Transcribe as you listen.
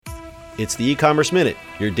It's the E-Commerce Minute,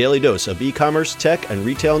 your daily dose of e-commerce, tech, and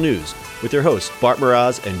retail news with your hosts Bart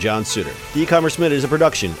Mraz and John Suter. The E-Commerce Minute is a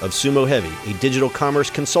production of Sumo Heavy, a digital commerce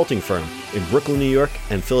consulting firm in Brooklyn, New York,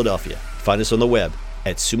 and Philadelphia. Find us on the web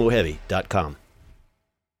at sumoheavy.com.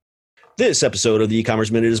 This episode of the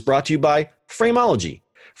E-Commerce Minute is brought to you by Frameology.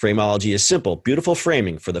 Frameology is simple, beautiful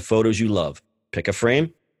framing for the photos you love. Pick a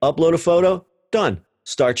frame, upload a photo, done.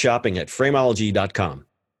 Start shopping at frameology.com.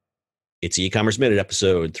 It's E-Commerce Minute,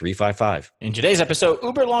 episode 355. In today's episode,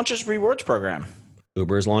 Uber launches rewards program.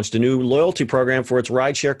 Uber has launched a new loyalty program for its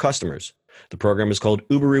rideshare customers. The program is called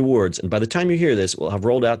Uber Rewards, and by the time you hear this, it will have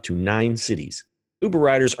rolled out to 9 cities. Uber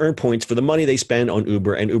riders earn points for the money they spend on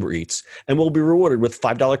Uber and Uber Eats, and will be rewarded with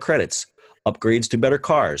 $5 credits, upgrades to better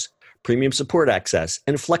cars, premium support access,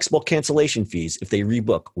 and flexible cancellation fees if they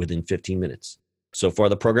rebook within 15 minutes. So far,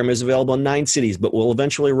 the program is available in 9 cities, but will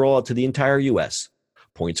eventually roll out to the entire U.S.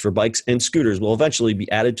 Points for bikes and scooters will eventually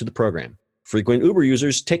be added to the program. Frequent Uber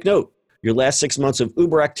users, take note. Your last 6 months of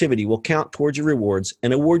Uber activity will count towards your rewards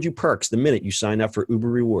and award you perks the minute you sign up for Uber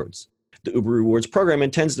Rewards. The Uber Rewards program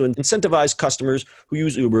intends to incentivize customers who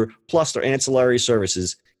use Uber plus their ancillary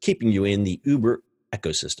services, keeping you in the Uber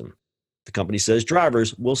ecosystem. The company says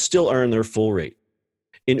drivers will still earn their full rate.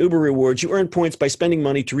 In Uber Rewards, you earn points by spending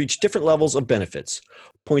money to reach different levels of benefits.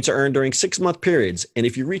 Points are earned during 6-month periods, and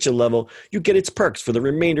if you reach a level, you get its perks for the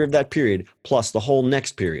remainder of that period, plus the whole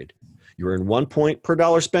next period. You earn 1 point per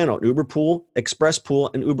dollar spent on Uber Pool, Express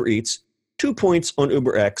Pool, and Uber Eats, 2 points on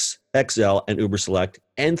Uber X, XL, and Uber Select,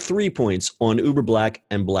 and 3 points on Uber Black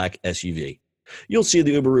and Black SUV. You'll see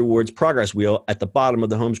the Uber Rewards progress wheel at the bottom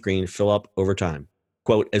of the home screen fill up over time.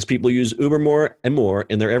 Quote, as people use Uber more and more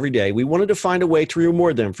in their everyday, we wanted to find a way to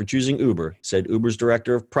reward them for choosing Uber, said Uber's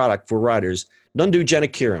director of product for riders, Nandu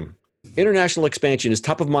Janakiram. International expansion is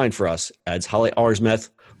top of mind for us, adds Holly Arsmeth,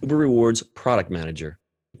 Uber Rewards product manager.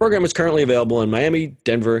 The program is currently available in Miami,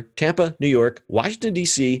 Denver, Tampa, New York, Washington,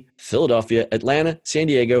 D.C., Philadelphia, Atlanta, San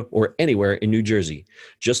Diego, or anywhere in New Jersey.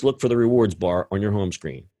 Just look for the rewards bar on your home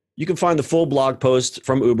screen. You can find the full blog post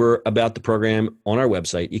from Uber about the program on our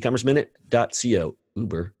website, ecommerceminute.co.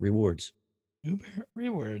 Uber Rewards. Uber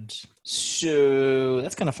Rewards. So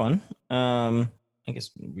that's kind of fun. I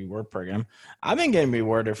guess reward program. I've been getting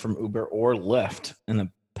rewarded from Uber or Lyft in the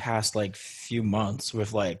past few months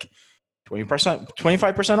with 20%,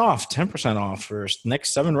 25% off, 10% off for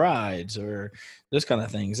next 7 rides or those kind of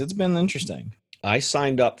things. It's been interesting. I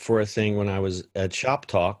signed up for a thing when I was at Shop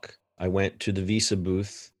Talk. I went to the Visa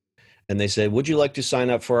booth and they said, would you like to sign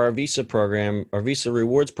up for our Visa program, our Visa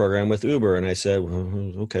Rewards program with Uber? And I said,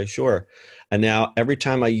 well, okay, sure. And now every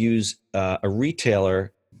time I use a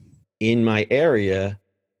retailer in my area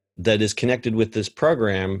that is connected with this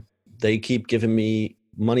program, they keep giving me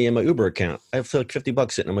money in my Uber account. I have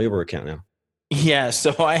 $50 sitting in my Uber account now. Yeah,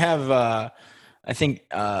 so I have, I think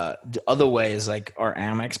the other way is our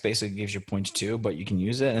Amex basically gives you points too, but you can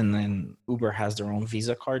use it. And then Uber has their own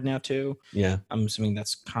Visa card now too. Yeah. I'm assuming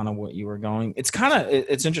that's kind of what you were going.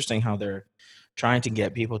 It's interesting how they're trying to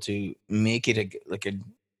get people to make it a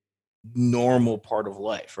normal part of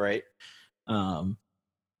life, right?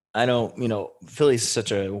 I don't, Philly's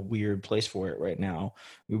such a weird place for it right now.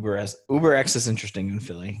 Uber X is interesting in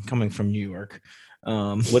Philly, coming from New York.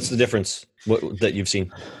 What's the difference that you've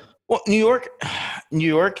seen? Well, New York,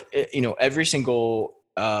 every single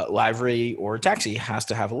livery or taxi has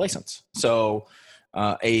to have a license. So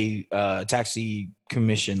a taxi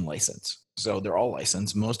commission license. So they're all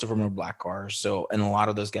licensed. Most of them are black cars. So, and a lot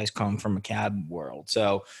of those guys come from a cab world.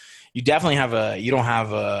 So you definitely you don't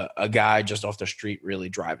have a guy just off the street really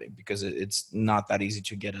driving because it's not that easy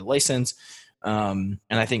to get a license. And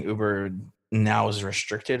I think Uber now is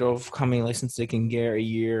restricted of how many licenses they can get a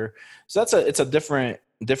year. So it's a different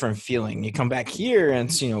feeling. You come back here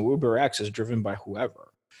and Uber X is driven by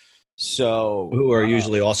whoever. So who are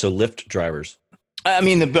usually also Lyft drivers. I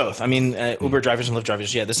mean, both. Uber drivers and Lyft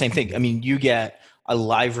drivers. Yeah, the same thing. I mean, you get a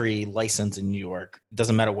livery license in New York. It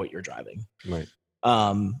doesn't matter what you're driving. Right.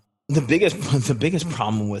 The biggest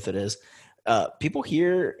problem with it is people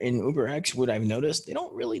here in Uber X, what I've noticed, they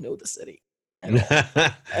don't really know the city. And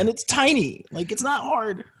it's tiny. It's not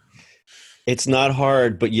hard. It's not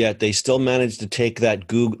hard, but yet they still manage to take that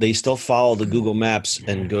Google. They still follow the Google Maps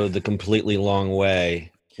and go the completely long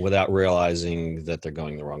way without realizing that they're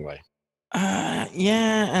going the wrong way.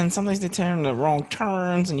 Yeah, and sometimes they turn the wrong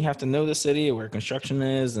turns, and you have to know the city where construction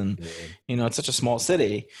is, and it's such a small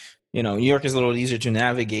city. New York is a little easier to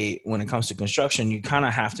navigate when it comes to construction. You kind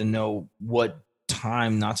of have to know what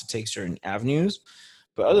time not to take certain avenues,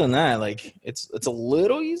 but other than that, it's a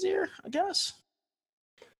little easier, I guess.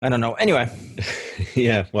 I don't know. Anyway.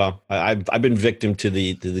 Yeah, well, I've been victim to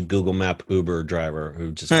the Google Map Uber driver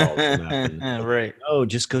who just follows the map and Right. oh,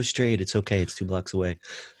 just go straight. It's okay. It's 2 blocks away.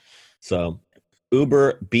 So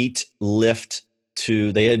Uber beat Lyft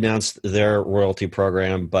they announced their royalty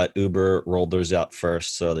program, but Uber rolled theirs out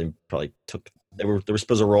first. So they probably they were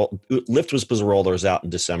supposed to Lyft was supposed to roll theirs out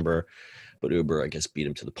in December, but Uber, I guess, beat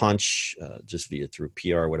them to the punch just through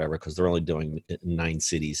PR or whatever, because they're only doing it in 9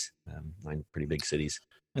 cities, 9 pretty big cities.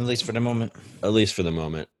 At least for the moment. At least for the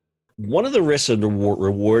moment. One of the risks of the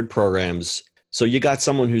reward programs, so you got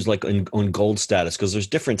someone who's like on gold status, because there's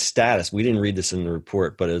different status. We didn't read this in the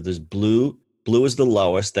report, but there's blue. Blue is the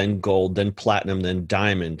lowest, then gold, then platinum, then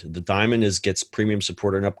diamond. The diamond gets premium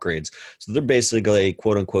support and upgrades. So they're basically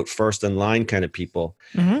quote unquote first in line kind of people.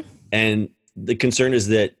 Mm-hmm. And the concern is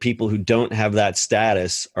that people who don't have that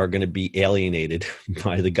status are going to be alienated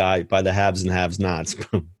by the haves and haves nots.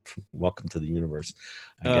 Welcome to the universe.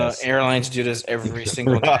 Airlines do this every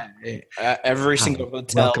single day. Every single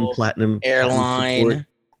hotel, welcome platinum airline, platinum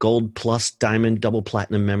gold plus diamond double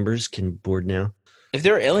platinum members can board now. If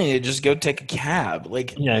they're alienated, just go take a cab.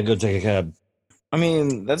 Go take a cab. I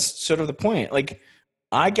mean, that's sort of the point.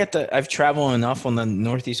 I get that. I've traveled enough on the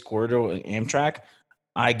Northeast Corridor Amtrak.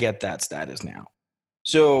 I get that status now.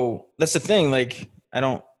 So that's the thing.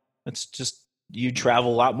 It's just you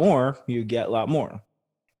travel a lot more, you get a lot more.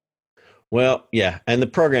 Well, yeah, and the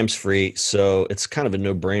program's free, so it's kind of a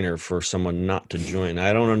no-brainer for someone not to join.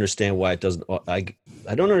 I don't understand why it doesn't. I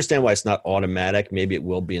don't understand why it's not automatic. Maybe it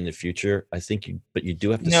will be in the future. But you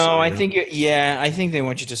do have to. No, I think they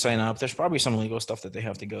want you to sign up. There's probably some legal stuff that they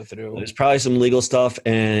have to go through. There's probably some legal stuff,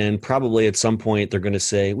 and probably at some point they're going to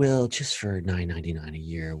say, "Well, just for $9.99 a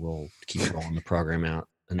year, we'll keep rolling the program out,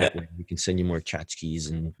 and that way we can send you more tchotchkes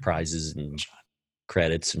and prizes and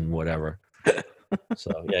credits and whatever."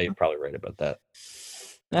 So yeah, you're probably right about that.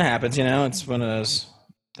 That happens, it's one of those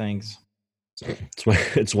things.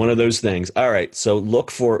 It's one of those things. All right, so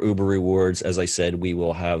look for Uber Rewards. As I said, we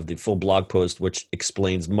will have the full blog post, which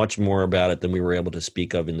explains much more about it than we were able to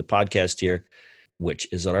speak of in the podcast here, which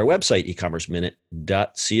is on our website,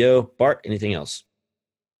 ecommerceminute.co. Bart, anything else?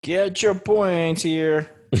 Get your points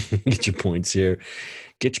here. Get your points here.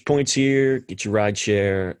 Get your points here. Get your ride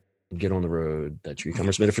share. Get on the road. That's your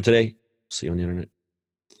e-commerce minute for today. See you on the internet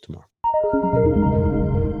tomorrow.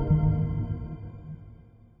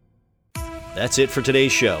 That's it for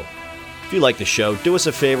today's show. If you like the show, do us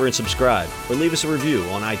a favor and subscribe or leave us a review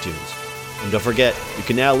on iTunes. And don't forget, you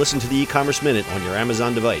can now listen to the e-commerce minute on your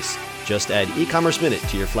Amazon device. Just add e-commerce minute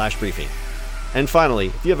to your flash briefing. And finally,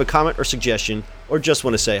 if you have a comment or suggestion or just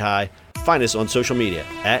want to say hi, find us on social media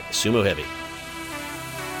 @Sumo Heavy.